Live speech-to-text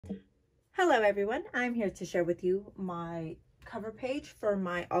Hello everyone, I'm here to share with you my cover page for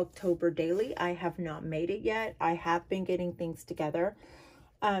my October daily. I have not made it yet. I have been getting things together.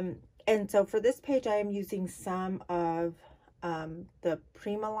 And so for this page, I am using some of the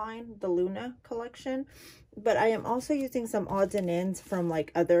Prima line, the Luna collection, but I am also using some odds and ends from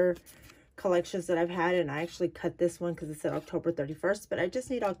like other collections that I've had. And I actually cut this one because it said October 31st, but I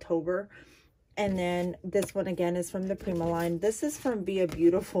just need October. And then this one again is from the Prima line. This is from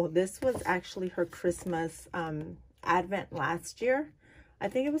Villabeautifful. This was actually her Christmas advent last year. I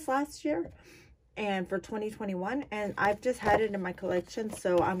think it was last year. And for 2021. And I've just had it in my collection.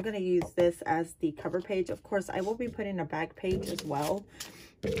 So I'm going to use this as the cover page. Of course, I will be putting a back page as well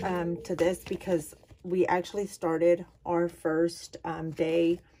to this because we actually started our first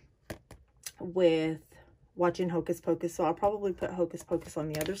day with watching Hocus Pocus, so I'll probably put Hocus Pocus on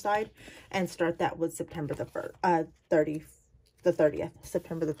the other side and start that with September the 30th,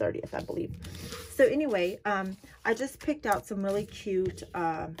 September the 30th, I believe. So anyway, I just picked out some really cute,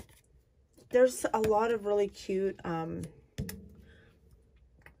 there's a lot of really cute 3x4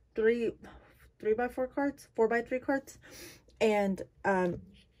 cards, 4x3 cards, and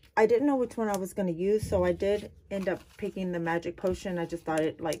I didn't know which one I was going to use, so I did end up picking the Magic Potion. I just thought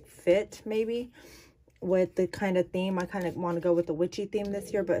it like fit maybe with the kind of theme. I kind of want to go with the witchy theme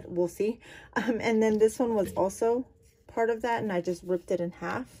this year, but we'll see. And then this one was also part of that, and I just ripped it in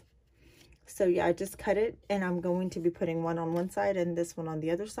half. So yeah, I just cut it, and I'm going to be putting one on one side and this one on the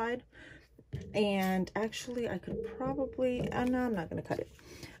other side. And actually I could probably, no, I'm not going to cut it.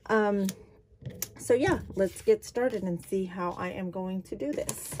 So yeah, let's get started and see how I am going to do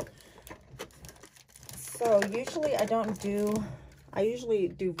this. So usually I usually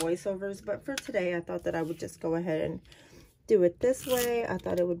do voiceovers, but for today I thought that I would just go ahead and do it this way. I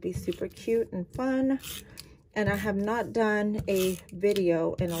thought it would be super cute and fun. And I have not done a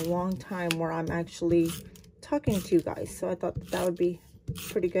video in a long time where I'm actually talking to you guys. So I thought that would be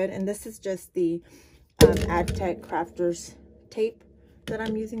pretty good. And this is just the Aztec Crafters tape that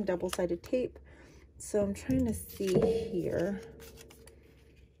I'm using, double-sided tape. So I'm trying to see here.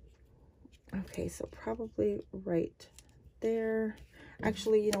 Okay, so probably right there.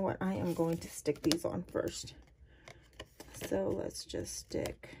 Actually, you know what? I am going to stick these on first. So let's just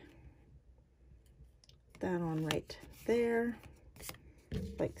stick that on right there,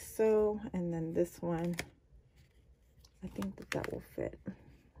 like so. And then this one, I think that will fit.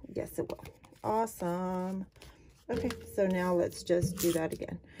 Yes, it will. Awesome. Okay, so now let's just do that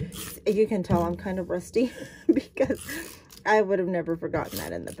again. You can tell I'm kind of rusty because I would have never forgotten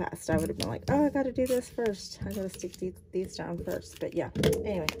that in the past. I would have been like, oh, I got to do this first. I got to stick these down first. But yeah,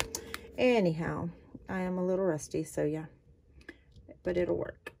 anyway, anyhow, I am a little rusty. So yeah, but it'll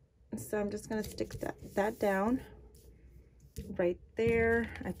work. So I'm just going to stick that down right there.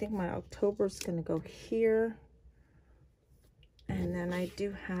 I think my October is going to go here. And then I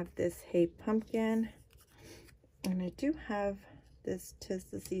do have this Hey Pumpkin. And I do have this 'Tis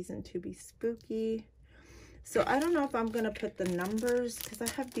the Season to Be Spooky. So I don't know if I'm going to put the numbers, because I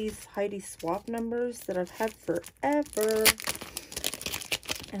have these Heidi Swap numbers that I've had forever.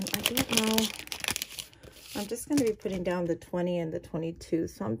 And I don't know. I'm just going to be putting down the 20 and the 22.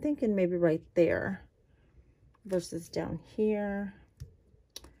 So I'm thinking maybe right there versus down here.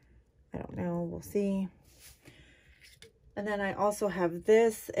 I don't know. We'll see. And then I also have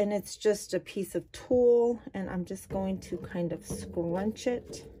this, and it's just a piece of tulle, and I'm just going to kind of scrunch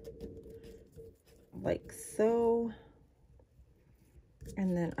it like so.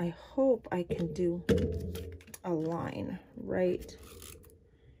 And then I hope I can do a line right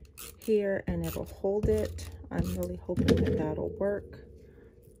here, and it'll hold it. I'm really hoping that that'll work.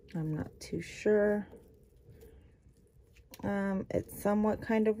 I'm not too sure. It somewhat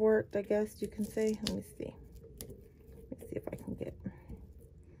kind of worked, I guess you can say. Let me see. See if I can get,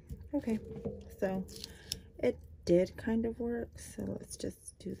 okay, so it did kind of work. So let's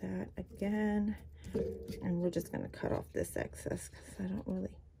just do that again, and we're just going to cut off this excess because I don't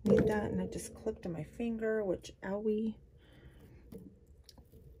really need that. And I just clipped on my finger, which owie.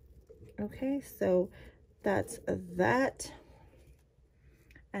 Okay, so that's that.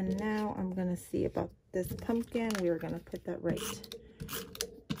 And now I'm going to see about this pumpkin. We are going to put that right.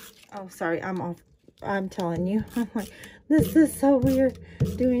 Oh, sorry, I'm off. I'm telling you, I'm like, this is so weird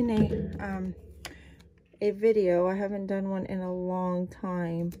doing a video. I haven't done one in a long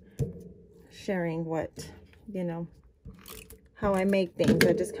time, sharing what, you know, how I make things.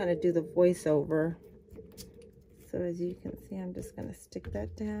 I just kind of do the voiceover. So as you can see, I'm just going to stick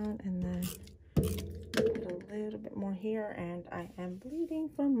that down and then put a little bit more here. And I am bleeding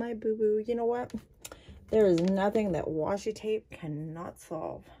from my boo-boo. You know what? There is nothing that washi tape cannot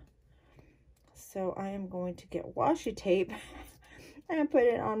solve. So I am going to get washi tape and put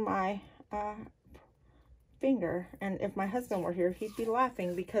it on my finger. And if my husband were here, he'd be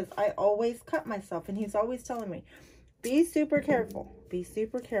laughing because I always cut myself, and he's always telling me, be super careful, be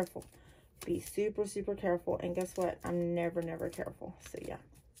super careful, be super, super careful. And guess what? I'm never, never careful. So yeah.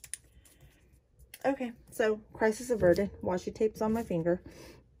 Okay, so crisis averted. Washi tape's on my finger.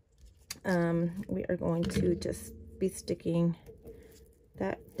 We are going to just be sticking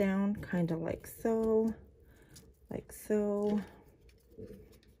that down kind of like so, like so.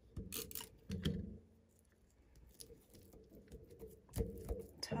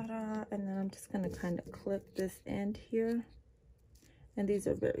 Ta-da! And then I'm just going to kind of clip this end here. And these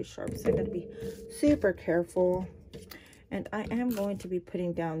are very sharp, so I'm going to be super careful. And I am going to be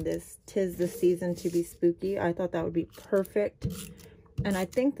putting down this 'Tis the Season to Be Spooky. I thought that would be perfect. And I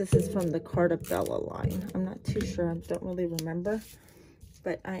think this is from the Carta Bella line. I'm not too sure. I don't really remember.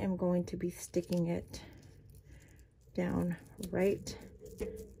 But I am going to be sticking it down right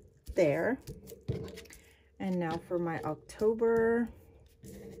there. And now for my October,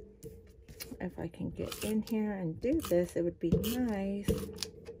 if I can get in here and do this, it would be nice.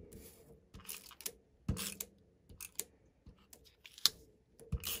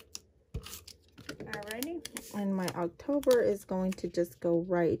 Alrighty, and my October is going to just go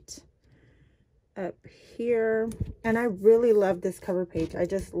right up here. And I really love this cover page. I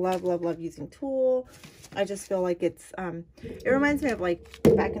just love, love, love using tulle. I just feel like it's it reminds me of like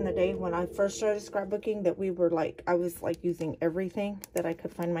back in the day when I first started scrapbooking, that we were like, I was like using everything that I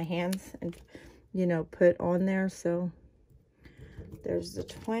could find my hands and, you know, put on there. So there's the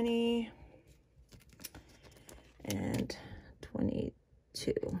 20 and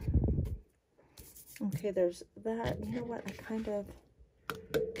 22. Okay, there's that. You know what? I don't know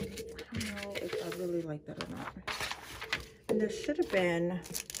if I really like that or not. And there should have been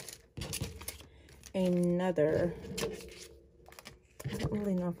another. I don't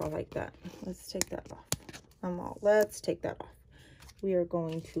really know if I like that. Let's take that off. Let's take that off. We are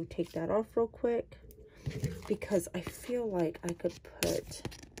going to take that off real quick because I feel like I could put,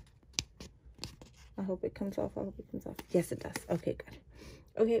 I hope it comes off. I hope it comes off. Yes, it does. Okay, good.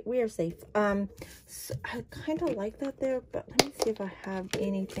 Okay, we are safe. So I kind of like that there, but let me see if I have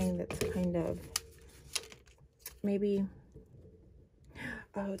anything that's kind of maybe,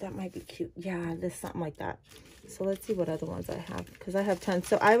 oh, that might be cute. Yeah, there's something like that. So let's see what other ones I have, because I have tons.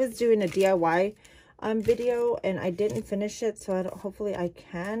 So I was doing a DIY video and I didn't finish it, so hopefully I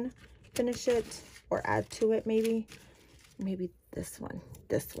can finish it or add to it. Maybe this one.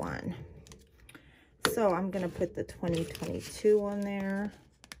 So I'm gonna put the 2022 on there.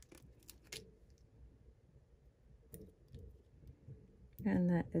 And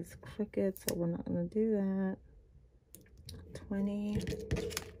that is crooked, so we're not gonna do that. 20,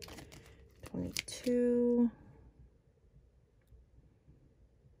 22.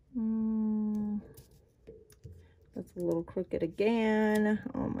 That's a little crooked again.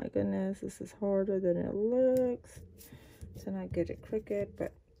 Oh my goodness, this is harder than it looks to not get it crooked,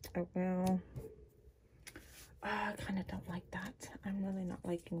 but I will. I kind of don't like that. I'm really not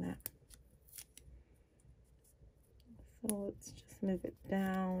liking that. So let's just move it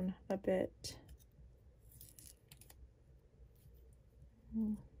down a bit.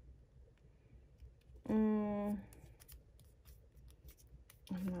 I'm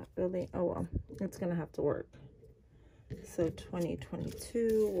not really, oh well, it's gonna have to work. So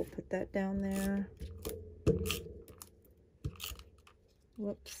 2022, we'll put that down there.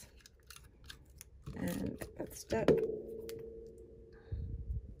 Whoops. And that's stuck.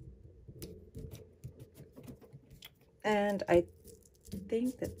 And I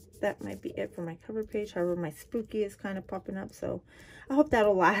think that might be it for my cover page. However, my spooky is kind of popping up, so I hope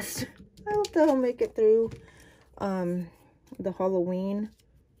that'll last. I hope that'll make it through the Halloween.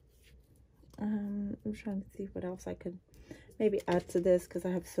 I'm trying to see what else I could maybe add to this, because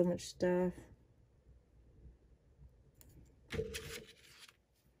I have so much stuff.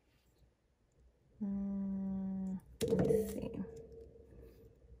 Let me see.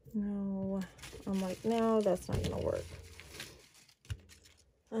 No, I'm like, no, that's not gonna work.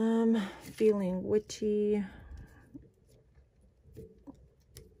 Feeling witchy.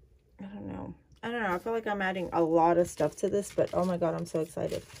 I don't know. I feel like I'm adding a lot of stuff to this, but oh my god, I'm so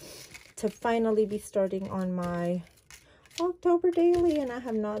excited to finally be starting on my October daily, and I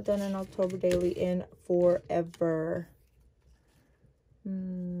have not done an October daily in forever.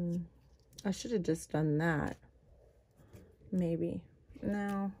 I should have just done that. Maybe.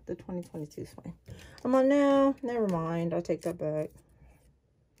 No, the 2022 is fine. I'm on now. Never mind. I'll take that back.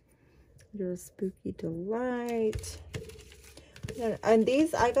 You're a spooky delight. And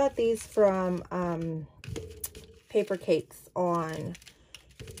these, I got these from Paper Cakes on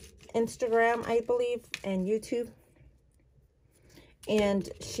Instagram, I believe, and YouTube. And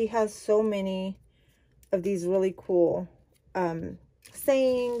she has so many of these really cool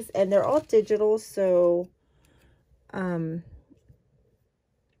sayings, and they're all digital, so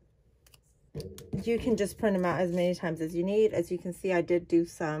you can just print them out as many times as you need. As you can see, I did do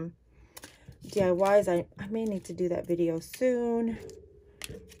some DIYs. I may need to do that video soon,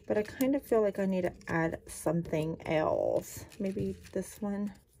 but I kind of feel like I need to add something else. Maybe this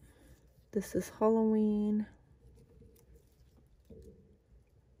one. This is Halloween.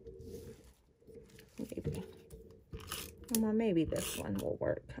 Maybe. Well, maybe this one will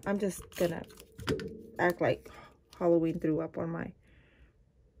work. I'm just gonna act like Halloween threw up on my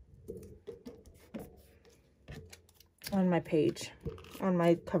page, on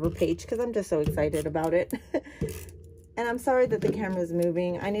my cover page, because I'm just so excited about it. And I'm sorry that the camera is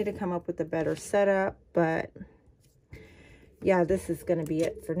moving. I need to come up with a better setup, but yeah, this is going to be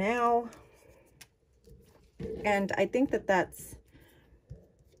it for now. And I think that's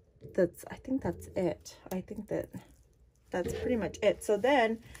I think that's it. I think that's pretty much it. So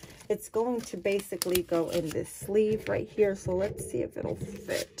then it's going to basically go in this sleeve right here. So let's see if it'll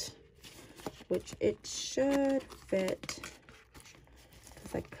fit, which it should fit,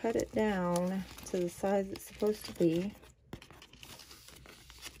 because I cut it down to the size it's supposed to be.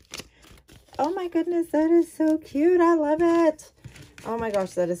 Oh my goodness, that is so cute. I love it. Oh my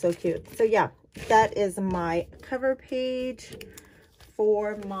gosh, that is so cute. So yeah, that is my cover page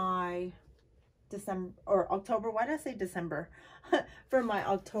for my December or October. Why did I say December? For my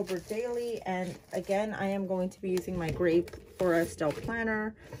October daily. And again, I am going to be using my Grape or Estelle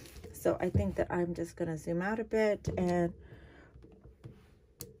planner. So I think that I'm just going to zoom out a bit and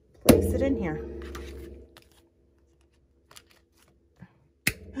place it in here.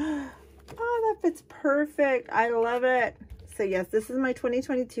 Oh, that fits perfect. I love it. So yes, this is my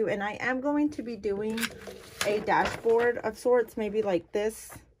 2022, and I am going to be doing a dashboard of sorts, maybe like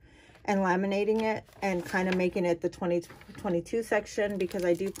this, and laminating it and kind of making it the 2022 section, because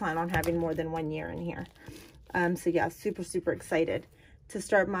I do plan on having more than 1 year in here. So yeah, super excited to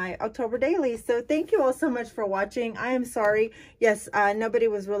start my October daily. So thank you all so much for watching. I am sorry. Yes, nobody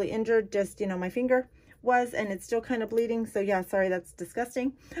was really injured, just, you know, my finger was, and it's still kind of bleeding. So yeah, sorry, that's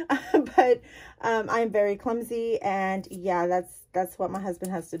disgusting. But I'm very clumsy, and yeah, that's what my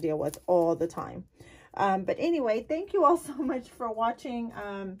husband has to deal with all the time. But anyway, thank you all so much for watching.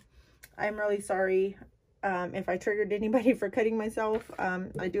 I'm really sorry if I triggered anybody for cutting myself.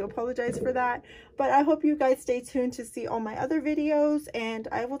 I do apologize for that, but I hope you guys stay tuned to see all my other videos, and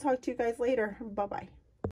I will talk to you guys later. Bye bye.